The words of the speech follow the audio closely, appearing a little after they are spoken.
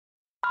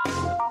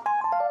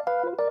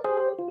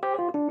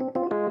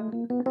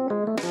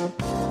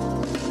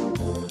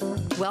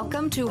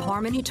Welcome to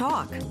Harmony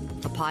Talk,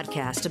 a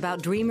podcast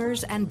about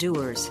dreamers and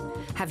doers.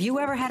 Have you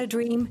ever had a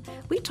dream?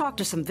 We talk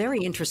to some very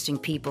interesting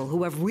people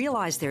who have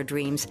realized their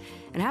dreams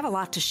and have a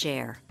lot to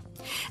share.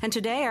 And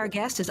today our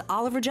guest is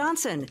Oliver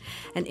Johnson,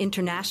 an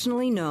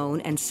internationally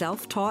known and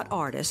self-taught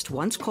artist,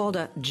 once called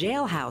a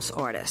jailhouse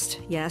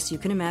artist. Yes, you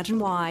can imagine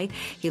why.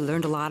 He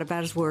learned a lot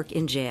about his work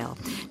in jail.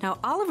 Now,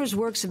 Oliver's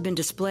works have been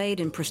displayed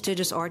in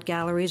prestigious art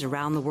galleries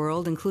around the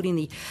world, including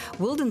the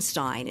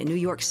Wildenstein in New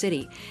York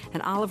City.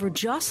 And Oliver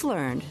just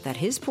learned that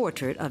his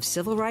portrait of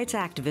civil rights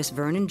activist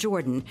Vernon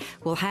Jordan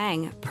will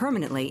hang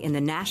permanently in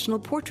the National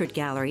Portrait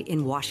Gallery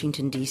in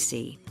Washington,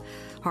 D.C.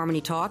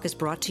 Harmony Talk is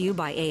brought to you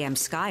by A.M.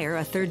 Skyer,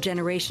 a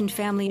third-generation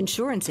family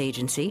insurance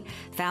agency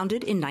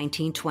founded in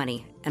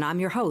 1920. And I'm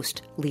your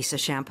host, Lisa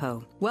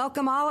Champeau.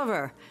 Welcome,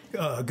 Oliver.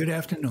 Good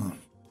afternoon.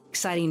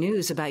 Exciting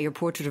news about your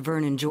portrait of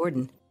Vernon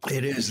Jordan.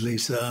 It is,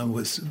 Lisa. I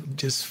was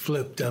just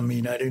flipped. I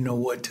didn't know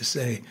what to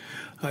say.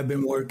 I've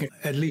been working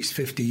at least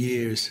 50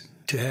 years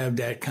to have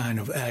that kind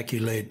of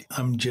accolade.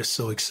 I'm just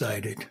so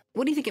excited.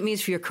 What do you think it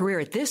means for your career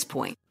at this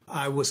point?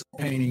 I was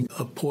painting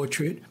a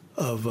portrait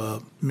of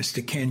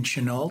Mr. Ken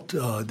Chenault,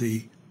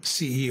 the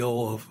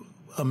CEO of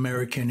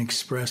American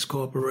Express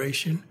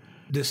Corporation.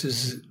 This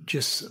is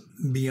just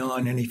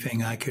beyond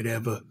anything I could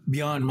ever,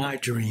 beyond my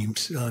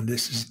dreams.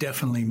 This is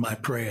definitely my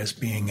prayers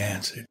being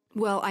answered.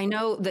 Well, I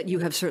know that you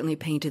have certainly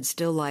painted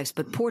still lifes,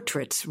 but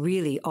portraits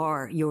really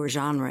are your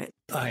genre.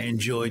 I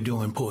enjoy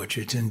doing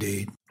portraits,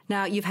 indeed.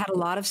 Now, you've had a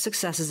lot of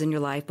successes in your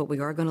life, but we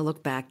are going to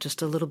look back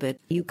just a little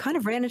bit. You kind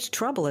of ran into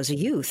trouble as a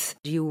youth.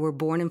 You were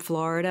born in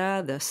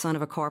Florida, the son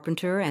of a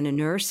carpenter and a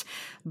nurse,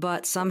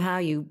 but somehow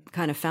you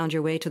kind of found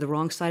your way to the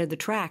wrong side of the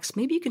tracks.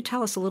 Maybe you could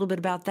tell us a little bit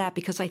about that,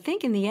 because I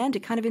think in the end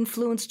it kind of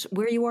influenced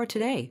where you are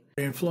today.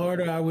 In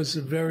Florida, I was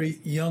a very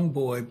young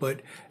boy,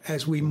 but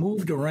as we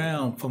moved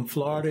around from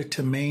Florida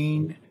to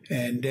Maine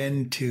and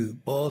then to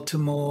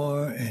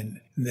Baltimore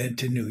and then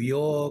to New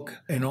York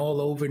and all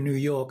over New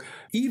York,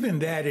 even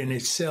that in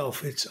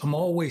itself, I'm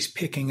always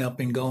picking up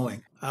and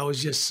going. I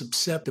was just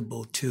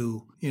susceptible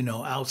to,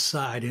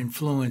 outside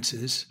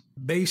influences.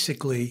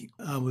 Basically,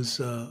 I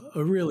was a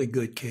really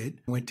good kid.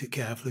 Went to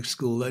Catholic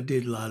school. I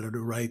did a lot of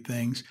the right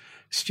things.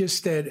 It's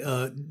just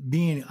that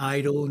being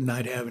idle,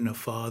 not having a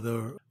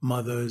father,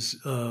 mother's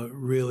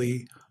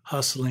really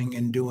hustling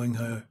and doing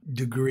her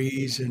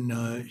degrees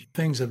and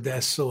things of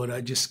that sort,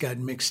 I just got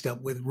mixed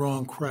up with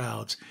wrong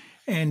crowds.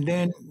 And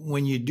then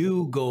when you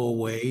do go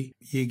away,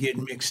 you get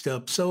mixed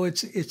up. So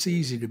it's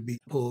easy to be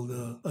pulled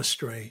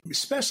astray.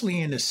 Especially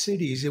in the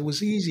cities, it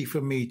was easy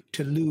for me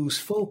to lose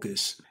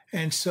focus.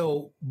 And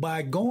so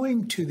by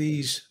going to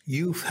these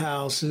youth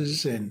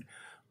houses and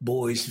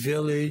Boys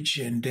Village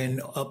and then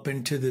up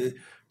into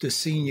the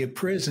senior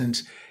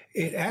prisons,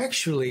 it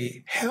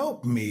actually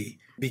helped me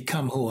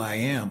become who I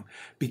am,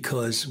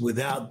 because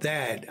without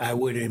that, I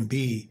wouldn't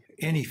be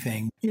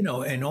anything,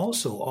 and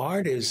also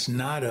art is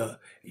not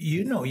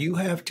you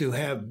have to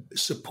have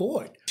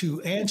support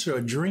to answer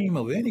a dream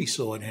of any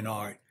sort in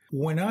art.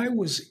 When I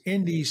was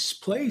in these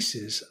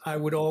places, I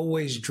would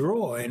always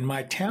draw, and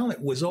my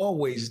talent was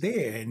always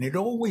there and it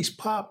always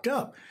popped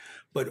up,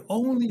 but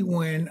only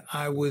when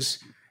I was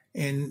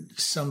in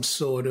some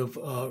sort of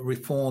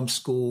reform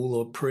school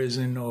or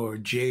prison or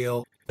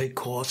jail. It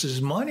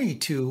costs money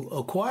to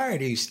acquire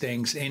these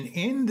things. And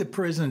in the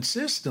prison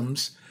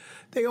systems,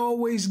 they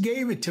always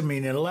gave it to me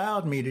and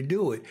allowed me to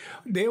do it.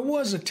 There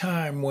was a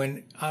time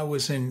when I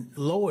was in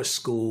lower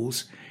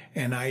schools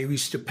and I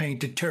used to paint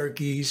the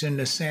turkeys and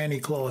the Santa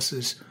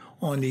Clauses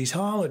on these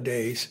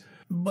holidays,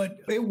 but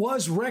it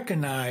was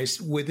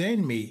recognized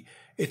within me.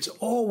 It's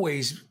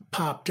always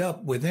popped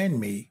up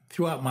within me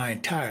throughout my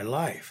entire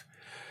life.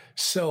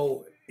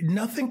 So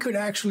nothing could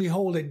actually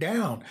hold it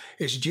down.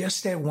 It's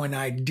just that when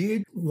I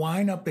did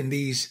wind up in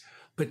these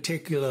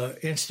particular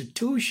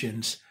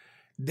institutions,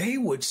 they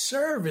would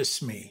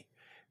service me.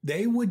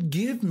 They would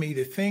give me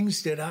the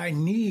things that I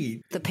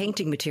need. The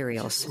painting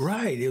materials.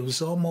 Right.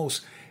 It's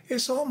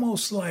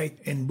almost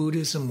like in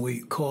Buddhism,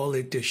 we call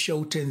it the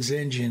Shoten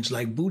Zenjins,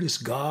 like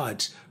Buddhist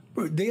gods.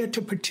 They're there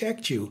to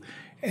protect you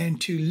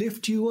and to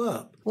lift you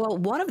up. Well,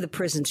 one of the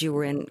prisons you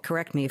were in,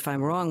 correct me if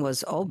I'm wrong,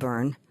 was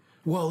Auburn.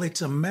 Well,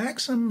 it's a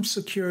maximum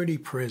security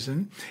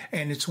prison,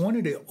 and it's one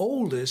of the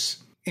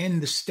oldest in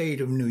the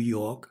state of New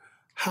York.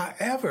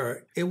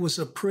 However, it was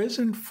a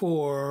prison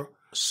for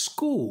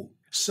school.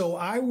 So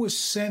I was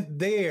sent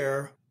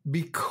there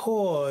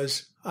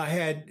because I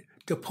had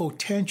the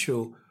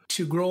potential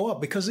to grow up.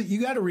 Because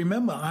you got to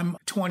remember, I'm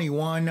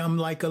 21. I'm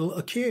like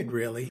a kid,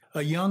 really,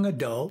 a young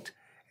adult.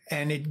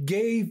 And it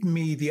gave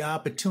me the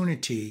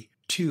opportunity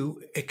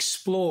to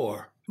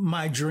explore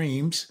my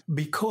dreams,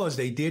 because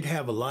they did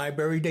have a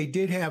library. They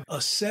did have a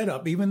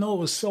setup, even though it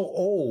was so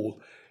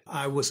old.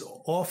 I was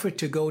offered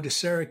to go to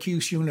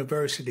Syracuse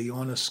University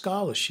on a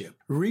scholarship.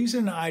 The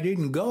reason I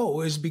didn't go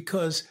is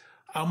because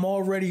I'm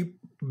already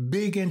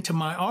big into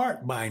my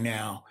art by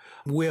now.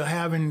 We're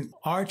having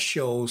art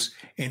shows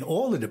in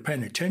all of the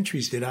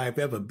penitentiaries that I've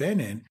ever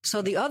been in.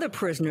 So the other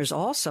prisoners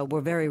also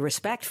were very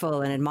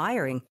respectful and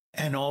admiring.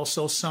 And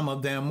also some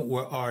of them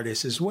were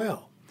artists as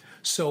well.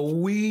 So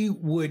we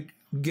would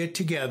get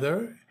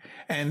together.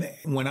 And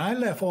when I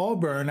left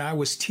Auburn, I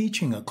was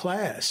teaching a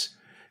class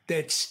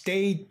that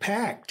stayed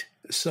packed.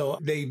 So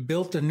they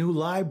built a new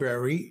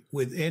library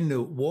within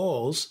the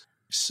walls.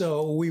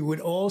 So we would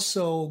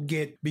also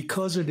get,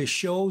 because of the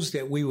shows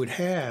that we would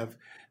have,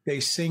 they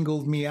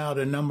singled me out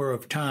a number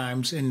of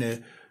times,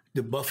 and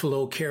the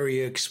Buffalo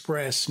Courier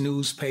Express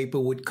newspaper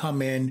would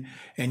come in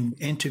and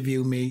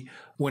interview me.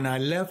 When I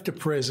left the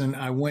prison,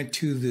 I went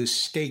to the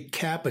state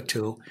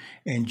capitol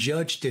and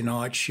judged an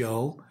art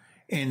show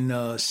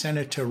in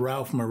Senator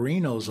Ralph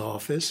Marino's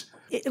office.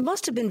 It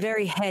must have been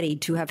very heady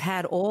to have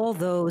had all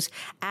those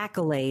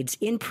accolades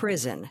in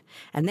prison,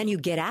 and then you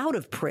get out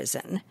of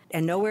prison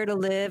and nowhere to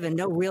live and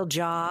no real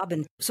job.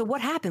 And so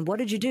what happened? What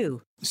did you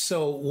do?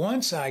 So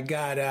once I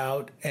got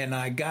out and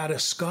I got a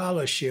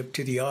scholarship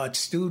to the Art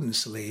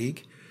Students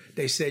League,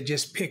 they said,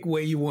 just pick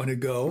where you want to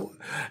go.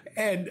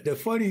 And the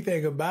funny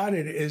thing about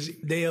it is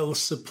they'll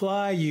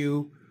supply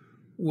you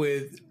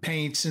with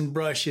paints and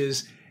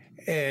brushes,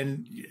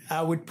 and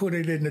I would put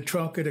it in the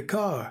trunk of the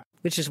car.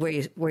 Which is where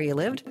you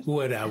lived?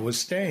 Where I was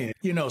staying.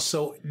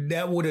 So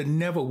that would have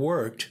never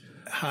worked.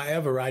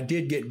 However, I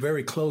did get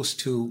very close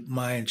to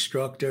my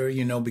instructor,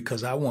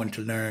 because I wanted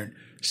to learn,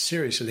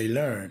 seriously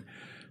learn.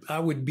 I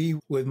would be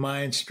with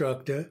my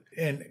instructor,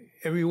 and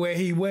everywhere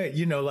he went,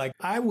 like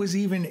I was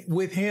even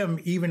with him,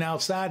 even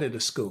outside of the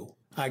school.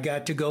 I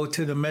got to go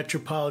to the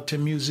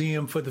Metropolitan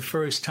Museum for the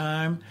first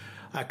time.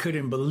 I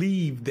couldn't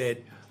believe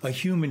that a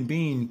human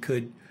being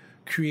could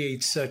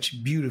create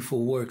such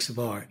beautiful works of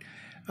art.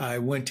 I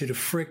went to the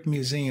Frick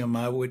Museum.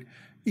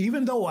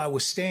 Even though I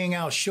was staying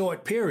out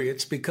short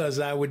periods because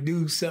I would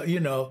do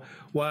so,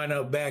 wind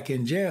up back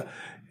in jail.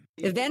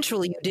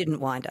 Eventually you didn't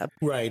wind up.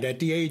 Right. At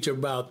the age of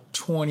about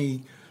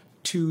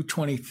 22,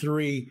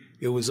 23,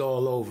 it was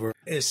all over.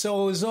 And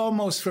so it was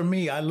almost, for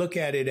me, I look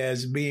at it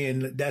as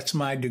being, that's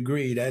my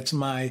degree. That's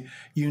my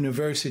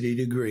university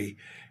degree.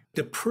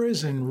 The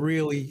prison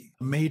really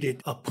made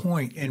it a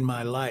point in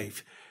my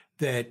life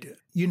that,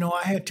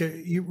 I had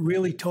to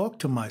really talk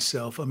to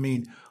myself. I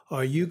mean,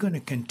 are you going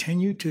to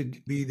continue to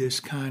be this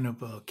kind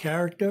of a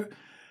character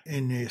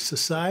in the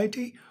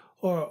society?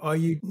 Or are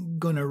you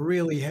going to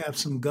really have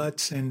some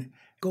guts and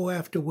go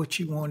after what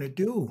you want to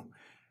do?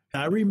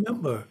 I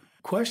remember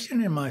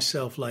questioning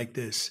myself like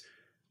this.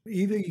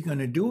 Either you're going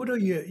to do it or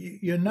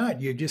you're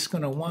not. You're just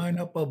going to wind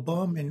up a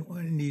bum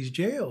in these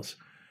jails.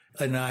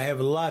 And I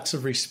have lots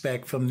of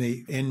respect from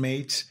the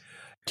inmates.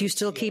 Do you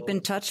still keep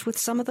in touch with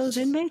some of those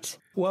inmates?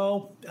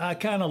 Well, I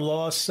kind of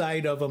lost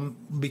sight of them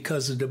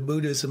because of the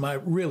Buddhism. I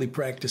really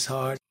practice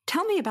hard.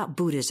 Tell me about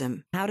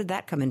Buddhism. How did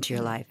that come into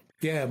your life?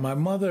 Yeah, my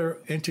mother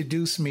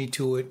introduced me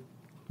to it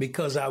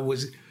because I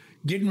was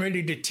getting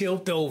ready to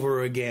tilt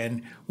over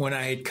again when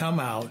I had come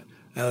out.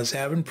 I was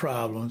having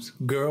problems,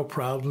 girl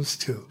problems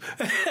too.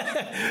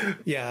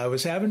 Yeah, I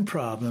was having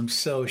problems.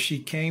 So she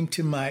came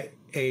to my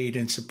aid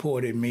and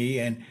supported me,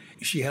 and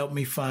she helped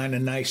me find a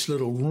nice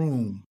little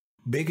room,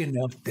 big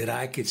enough that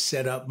I could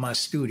set up my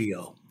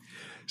studio.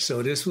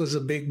 So this was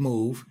a big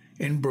move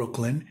in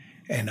Brooklyn,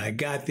 and I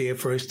got there,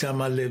 first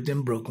time I lived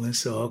in Brooklyn.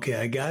 So,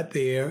 I got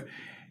there.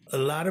 A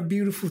lot of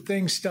beautiful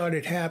things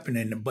started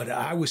happening, but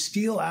I was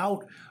still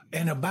out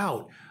and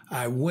about.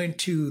 I went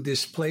to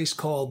this place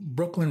called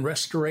Brooklyn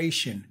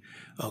Restoration,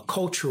 a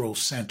cultural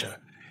center,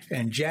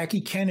 and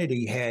Jackie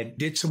Kennedy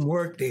did some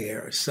work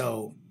there.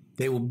 So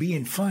they were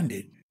being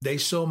funded. They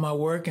saw my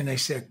work and they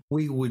said,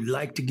 we would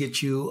like to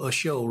get you a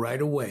show right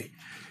away.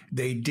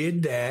 They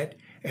did that.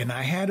 And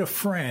I had a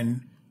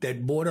friend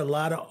that bought a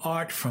lot of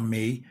art from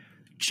me.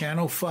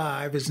 Channel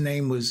 5, his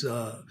name was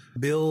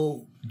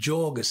Bill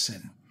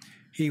Jorgensen.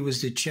 He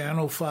was the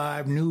Channel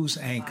 5 news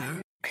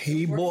anchor.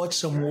 He bought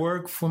some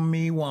work from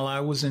me while I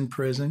was in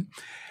prison.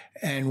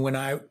 And when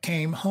I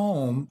came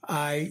home,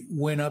 I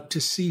went up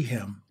to see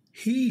him.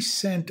 He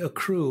sent a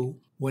crew.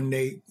 When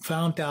they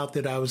found out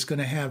that I was going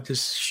to have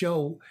this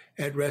show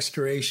at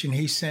Restoration,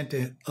 he sent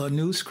a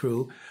news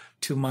crew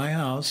to my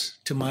house,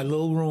 to my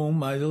little room,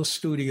 my little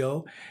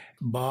studio.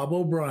 Bob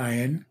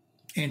O'Brien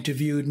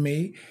interviewed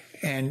me.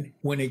 And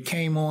when it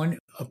came on,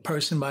 a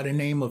person by the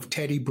name of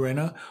Teddy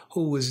Brenner,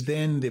 who was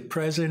then the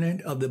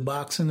president of the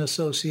Boxing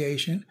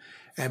Association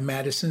at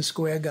Madison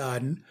Square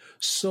Garden,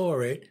 saw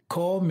it,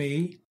 called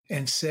me,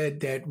 and said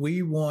that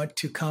we want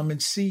to come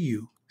and see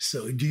you.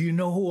 So do you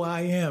know who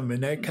I am?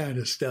 And that kind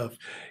of stuff.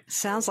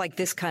 Sounds like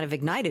this kind of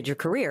ignited your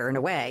career in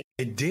a way.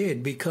 It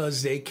did,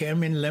 because they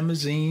came in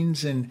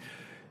limousines and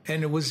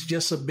it was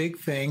just a big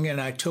thing.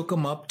 And I took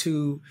them up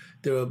to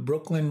the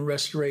Brooklyn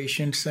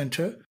Restoration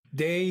Center.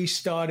 They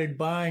started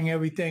buying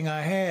everything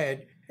I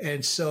had.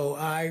 And so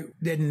I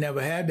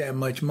never had that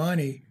much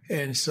money.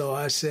 And so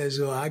I says,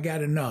 well, I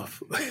got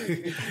enough.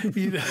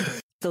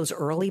 Those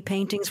early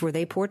paintings, were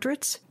they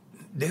portraits?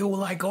 They were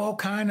like all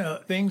kind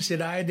of things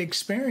that I had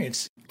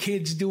experienced.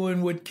 Kids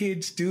doing what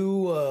kids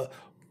do,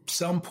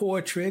 some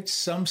portraits,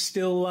 some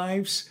still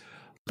lifes.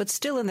 But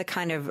still in the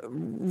kind of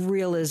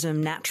realism,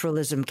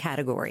 naturalism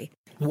category.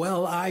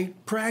 Well, I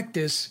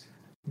practice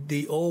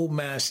the old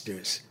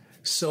masters.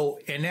 So,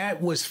 and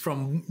that was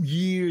from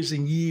years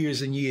and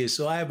years and years.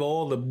 So I have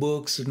all the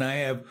books and I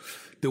have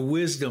the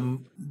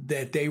wisdom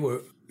that they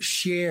were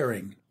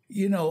sharing.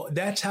 You know,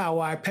 that's how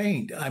I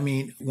paint. I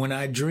mean, when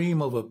I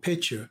dream of a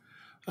picture,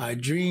 I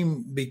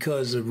dream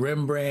because of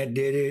Rembrandt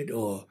did it,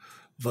 or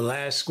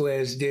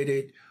Velasquez did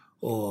it,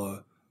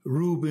 or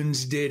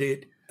Rubens did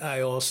it.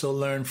 I also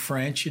learned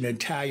French and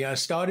Italian. I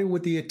started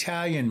with the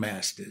Italian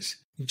masters.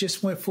 It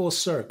just went full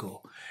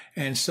circle.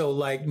 And so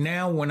like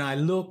now when I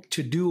look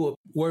to do a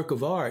work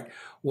of art,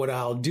 what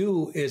I'll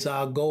do is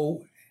I'll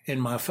go in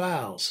my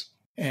files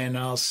and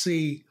I'll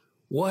see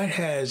what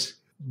has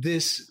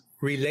this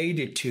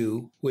related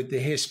to with the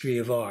history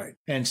of art.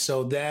 And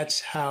so that's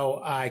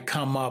how I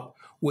come up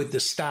with the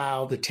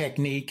style, the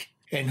technique,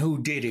 and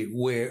who did it,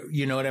 where,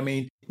 you know what I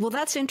mean? Well,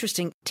 that's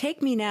interesting.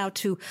 Take me now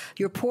to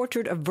your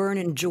portrait of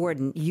Vernon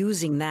Jordan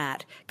using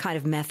that kind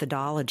of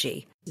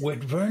methodology.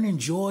 With Vernon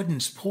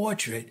Jordan's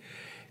portrait,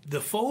 the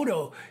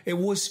photo, it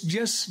was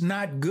just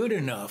not good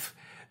enough.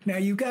 Now,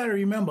 you got to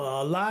remember,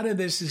 a lot of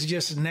this is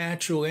just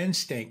natural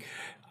instinct.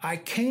 I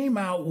came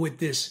out with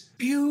this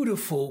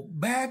beautiful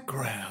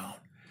background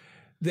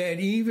that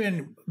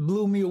even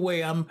blew me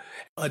away. I'm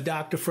a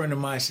doctor friend of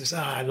mine says,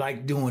 I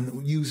like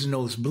using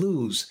those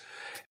blues.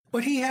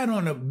 But he had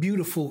on a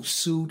beautiful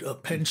suit, a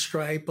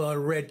pinstripe, a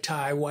red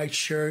tie, white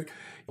shirt.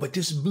 But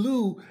this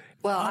blue.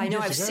 Well, I know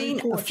I've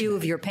seen a few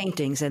of your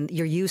paintings, and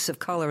your use of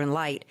color and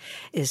light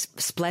is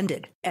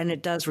splendid. And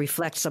it does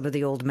reflect some of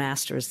the old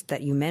masters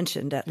that you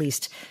mentioned, at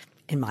least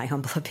in my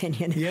humble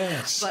opinion.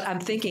 Yes. But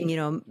I'm thinking, you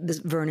know, this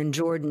Vernon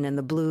Jordan and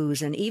the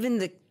blues, and even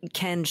the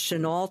Ken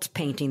Chenault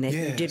painting that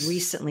you did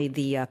recently,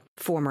 the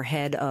former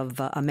head of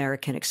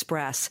American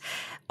Express,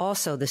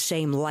 also the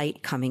same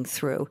light coming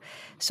through.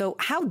 So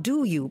how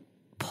do you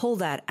pull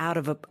that out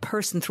of a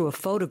person through a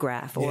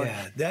photograph? Or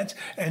that's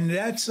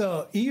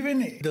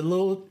even the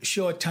little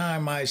short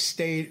time I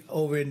stayed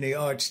over in the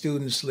Art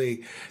Students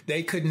League,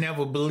 they could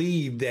never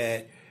believe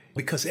that,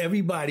 because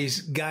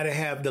everybody's got to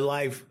have the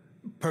life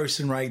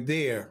person right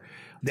there.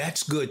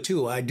 That's good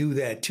too. I do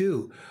that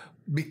too.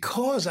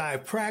 Because I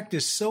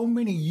practiced so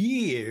many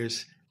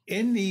years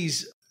in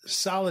these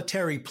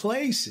solitary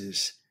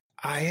places,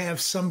 I have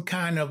some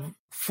kind of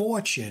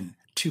fortune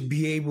to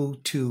be able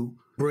to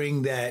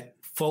bring that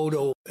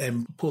photo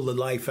and pull the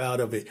life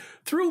out of it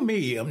through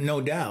me,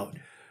 no doubt,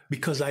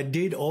 because I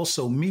did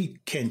also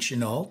meet Ken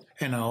Chenault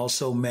and I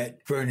also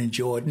met Vernon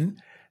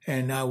Jordan,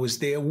 and I was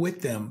there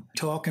with them,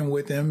 talking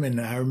with them,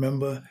 and I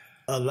remember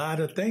a lot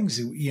of things,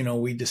 you know,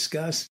 we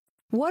discussed.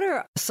 What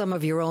are some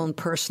of your own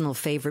personal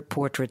favorite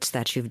portraits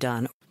that you've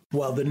done?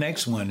 Well, the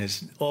next one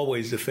is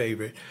always the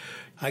favorite.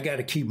 I got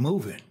to keep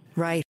moving.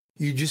 Right.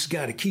 You just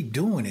got to keep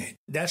doing it.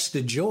 That's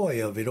the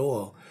joy of it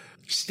all,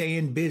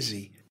 staying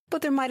busy.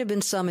 But there might have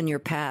been some in your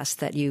past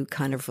that you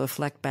kind of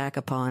reflect back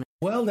upon.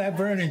 Well, that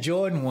Vernon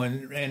Jordan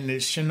one and the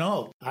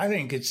Chenault, I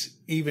think it's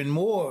even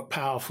more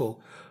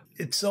powerful.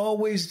 It's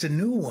always the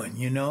new one,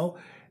 you know.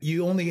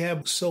 You only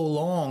have so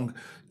long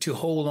to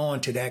hold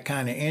on to that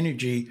kind of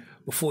energy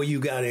before you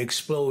got to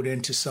explode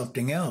into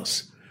something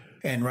else.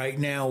 And right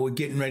now we're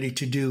getting ready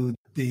to do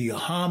the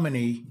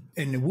Harmony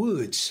in the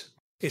Woods.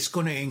 It's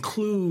going to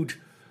include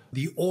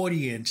the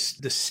audience,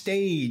 the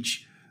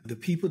stage, the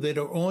people that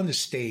are on the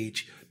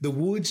stage, the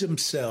woods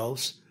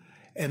themselves,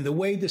 and the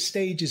way the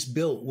stage is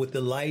built with the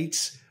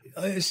lights.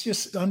 It's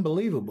just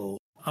unbelievable.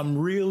 I'm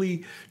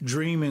really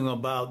dreaming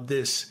about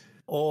this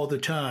all the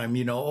time,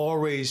 you know,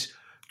 always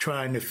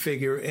trying to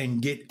figure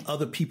and get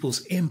other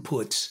people's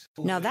inputs.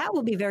 Now that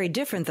will be very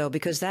different though,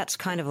 because that's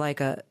kind of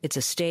like it's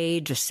a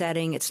stage, a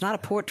setting. It's not a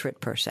portrait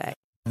per se.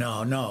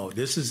 No,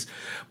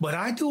 but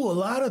I do a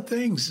lot of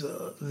things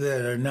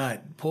that are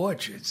not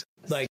portraits,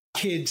 like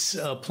kids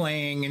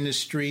playing in the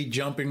street,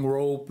 jumping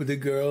rope with the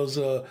girls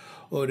or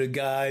the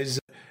guys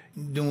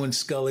doing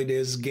Scully.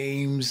 There's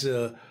games,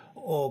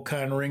 all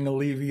kind of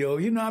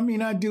ring-a-levio. You know, I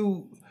mean, I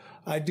do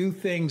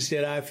things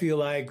that I feel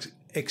like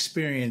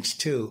experience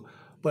too.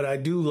 But I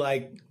do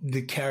like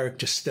the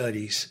character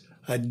studies.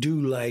 I do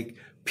like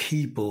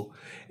people.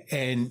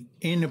 And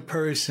in a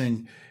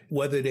person,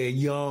 whether they're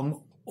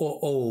young or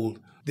old,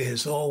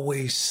 there's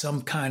always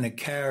some kind of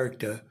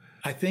character.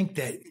 I think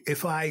that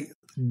if I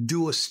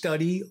do a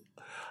study,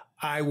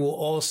 I will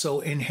also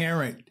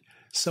inherit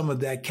some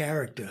of that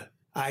character.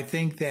 I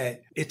think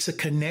that it's a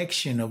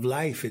connection of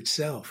life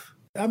itself.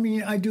 I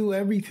mean, I do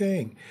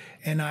everything,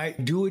 and I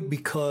do it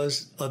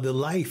because of the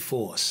life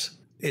force.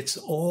 It's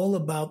all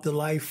about the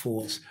life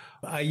force.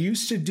 I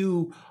used to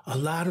do a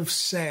lot of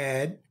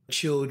sad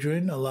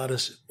children, a lot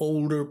of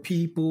older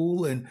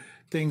people and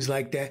things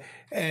like that.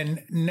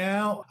 And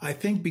now I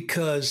think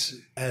because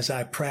as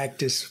I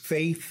practice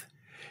faith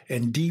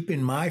and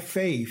deepen my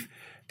faith,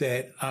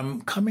 that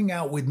I'm coming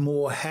out with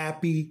more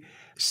happy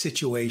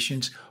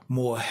situations,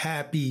 more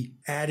happy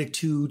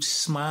attitudes,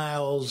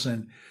 smiles,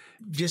 and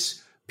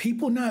just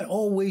people not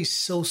always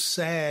so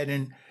sad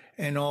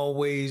and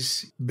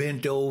always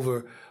bent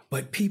over,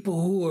 but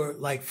people who are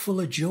like full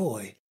of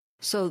joy.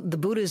 So the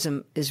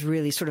Buddhism is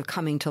really sort of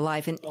coming to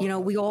life. And, you know,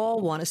 we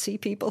all want to see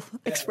people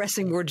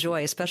expressing more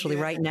joy, especially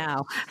right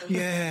now.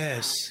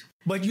 Yes.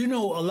 But, you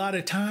know, a lot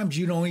of times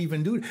you don't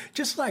even do it.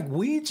 Just like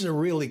weeds are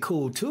really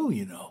cool, too,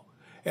 you know.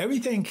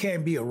 Everything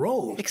can't be a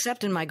rose.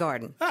 Except in my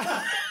garden.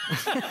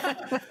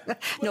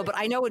 No, but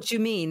I know what you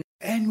mean.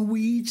 And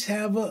weeds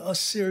have a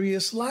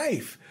serious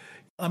life.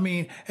 I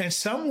mean, and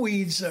some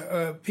weeds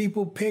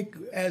people pick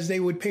as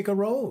they would pick a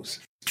rose.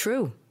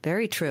 True.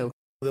 Very true.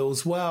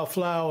 Those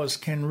wildflowers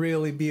can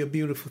really be a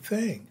beautiful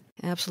thing.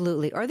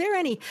 Absolutely. Are there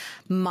any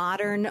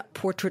modern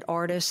portrait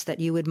artists that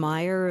you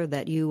admire,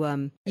 that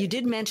you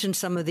did mention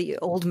some of the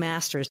old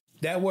masters?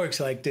 That works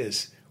like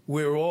this.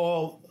 We're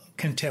all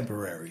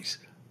contemporaries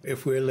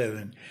if we're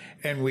living,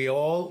 and we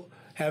all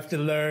have to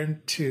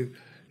learn to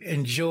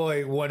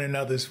enjoy one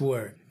another's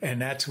work.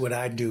 And that's what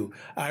I do.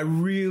 I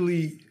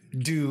really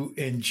do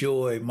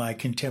enjoy my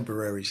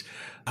contemporaries.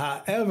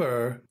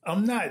 However,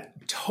 I'm not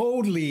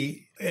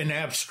totally an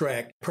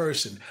abstract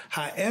person.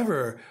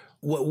 However,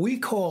 what we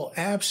call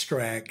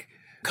abstract,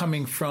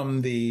 coming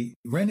from the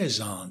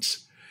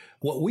Renaissance,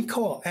 what we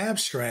call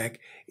abstract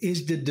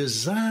is the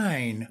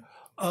design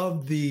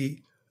of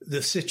the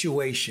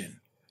situation,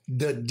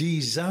 the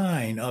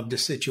design of the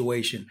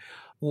situation,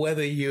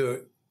 whether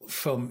you're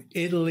from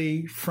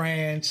Italy,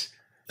 France,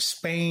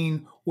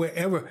 Spain,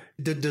 wherever.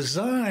 The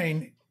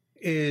design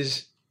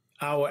is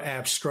our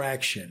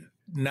abstraction,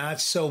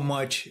 not so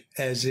much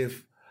as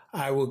if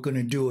I were going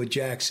to do a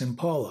Jackson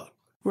Pollock.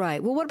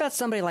 Right. Well, what about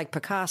somebody like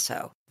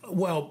Picasso?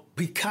 Well,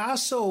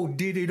 Picasso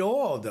did it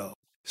all, though.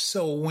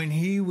 So when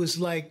he was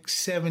like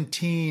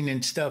 17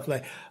 and stuff,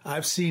 like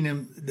I've seen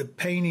him, the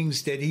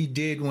paintings that he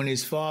did when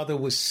his father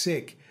was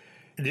sick.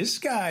 This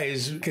guy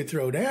could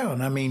throw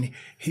down. I mean,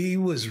 he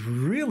was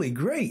really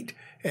great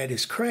at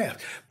his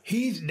craft.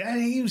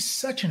 He was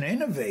such an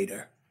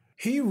innovator.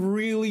 He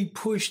really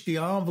pushed the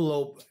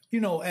envelope, you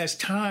know, as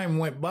time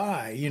went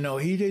by. You know,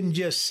 he didn't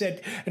just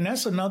sit. And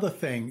that's another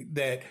thing,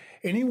 that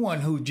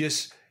anyone who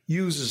just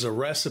uses a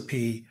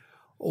recipe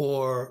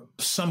or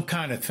some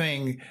kind of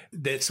thing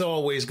that's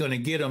always going to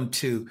get them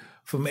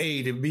from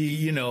A to B,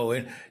 you know,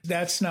 and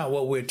that's not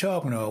what we're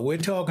talking about. We're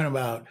talking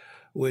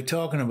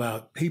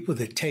about people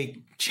that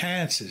take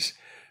chances,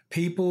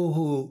 people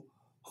who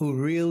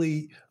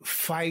really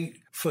fight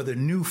for the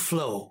new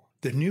flow,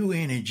 the new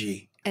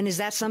energy. And is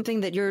that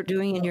something that you're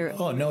doing in your...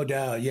 Oh, no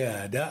doubt,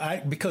 yeah.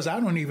 Because I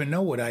don't even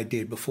know what I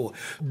did before.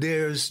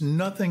 There's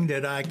nothing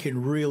that I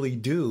can really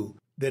do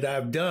that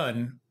I've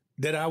done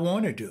that I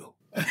want to do.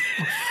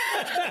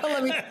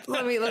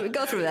 let me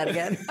go through that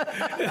again.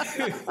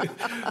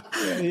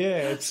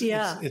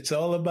 It's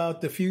all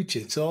about the future.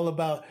 It's all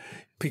about...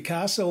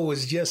 Picasso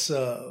was just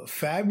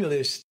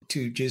fabulous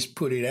to just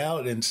put it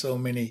out in so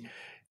many...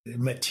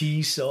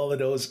 Matisse, all of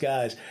those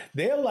guys.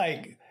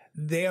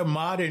 They're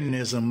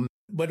modernism,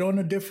 but on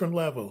a different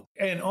level.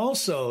 And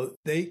also,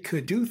 they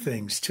could do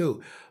things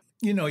too.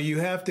 You know, you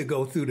have to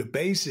go through the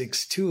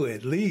basics too,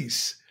 at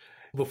least,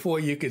 before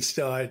you could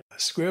start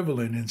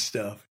scribbling and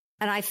stuff.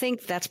 And I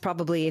think that's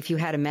probably, if you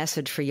had a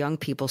message for young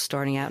people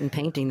starting out in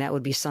painting, that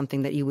would be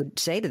something that you would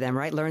say to them,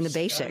 right? Learn the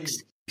basics.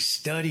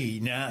 Study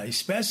now,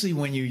 especially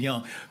when you're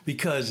young,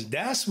 because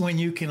that's when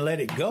you can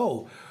let it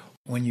go.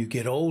 When you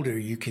get older,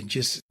 you can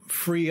just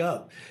free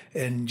up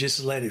and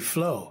just let it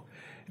flow.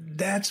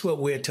 That's what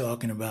we're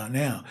talking about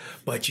now.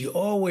 But you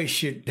always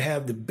should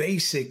have the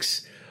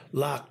basics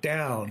locked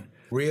down.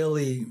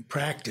 Really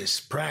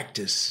practice.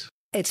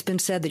 It's been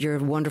said that you're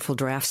a wonderful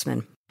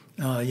draftsman.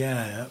 Oh,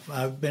 yeah.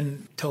 I've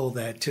been told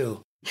that,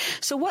 too.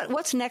 So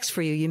what's next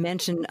for you? You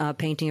mentioned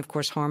painting, of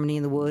course, Harmony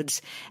in the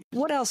Woods.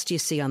 What else do you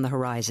see on the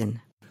horizon?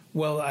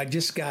 Well, I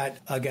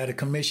got a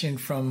commission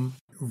from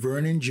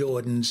Vernon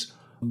Jordan's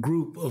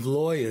group of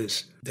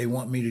lawyers. They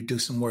want me to do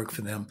some work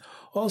for them.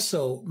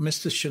 Also,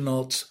 Mr.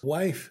 Chenault's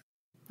wife.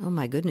 Oh,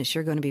 my goodness.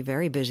 You're going to be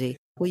very busy.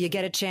 Will you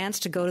get a chance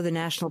to go to the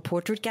National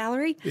Portrait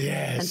Gallery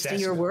and see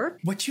your work?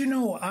 But, you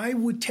know, I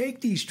would take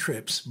these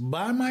trips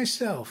by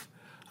myself.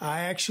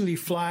 I actually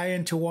fly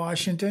into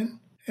Washington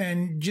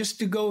and just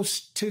to go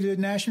to the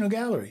National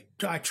Gallery.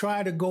 I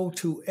try to go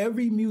to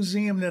every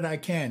museum that I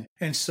can.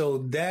 And so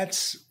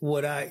that's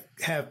what I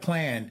have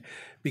planned,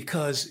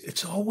 because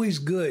it's always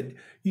good,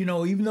 you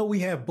know, even though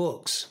we have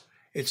books,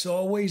 it's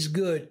always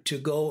good to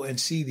go and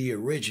see the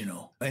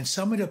original. And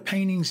some of the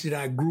paintings that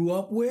I grew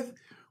up with,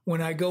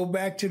 when I go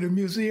back to the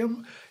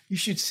museum, you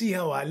should see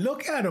how I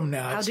look at them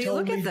now. How do you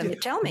look at them?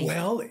 Tell me.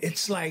 Well,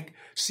 it's like,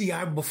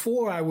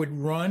 before I would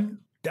run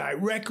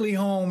directly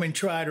home and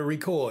try to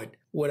record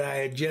what I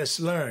had just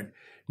learned.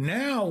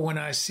 Now, when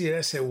I see it,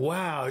 I say,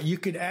 wow, you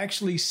could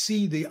actually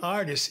see the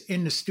artist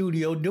in the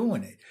studio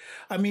doing it.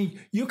 I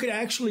mean, you could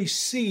actually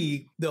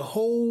see the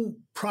whole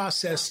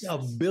process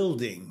of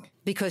building.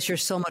 Because you're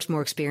so much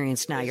more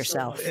experienced now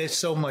yourself. It's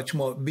so much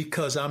more,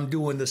 because I'm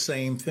doing the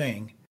same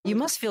thing. You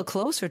must feel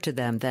closer to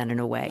them then, in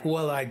a way.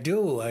 Well, I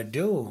do.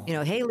 You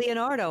know, hey,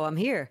 Leonardo, I'm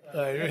here.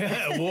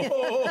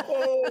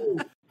 Whoa!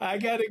 I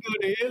got to go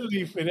to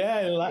Italy for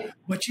that.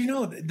 But you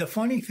know, the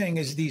funny thing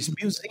is these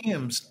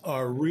museums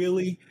are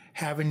really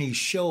having these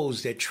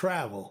shows that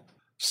travel.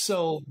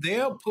 So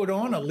they'll put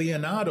on a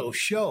Leonardo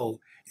show.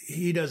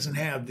 He doesn't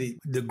have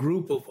the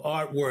group of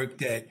artwork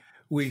that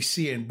we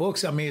see in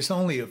books. I mean, it's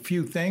only a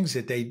few things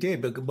that they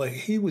did, but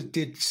he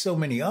did so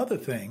many other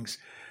things.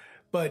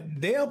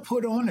 But they'll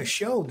put on a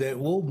show that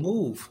will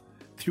move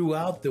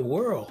throughout the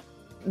world.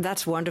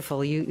 That's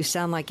wonderful. You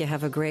sound like you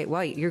have a great,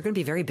 well, you're going to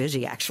be very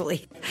busy,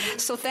 actually.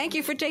 So thank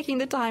you for taking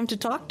the time to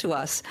talk to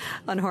us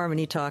on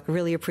Harmony Talk.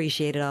 Really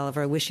appreciate it,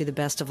 Oliver. I wish you the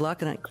best of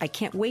luck. And I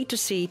can't wait to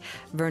see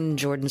Vernon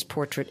Jordan's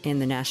portrait in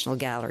the National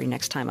Gallery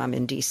next time I'm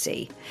in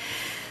D.C.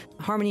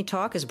 Harmony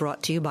Talk is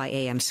brought to you by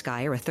A.M.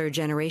 Skyer, a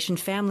third-generation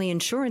family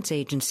insurance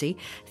agency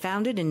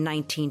founded in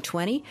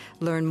 1920.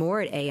 Learn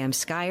more at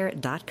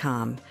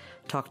amskyer.com.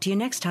 Talk to you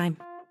next time.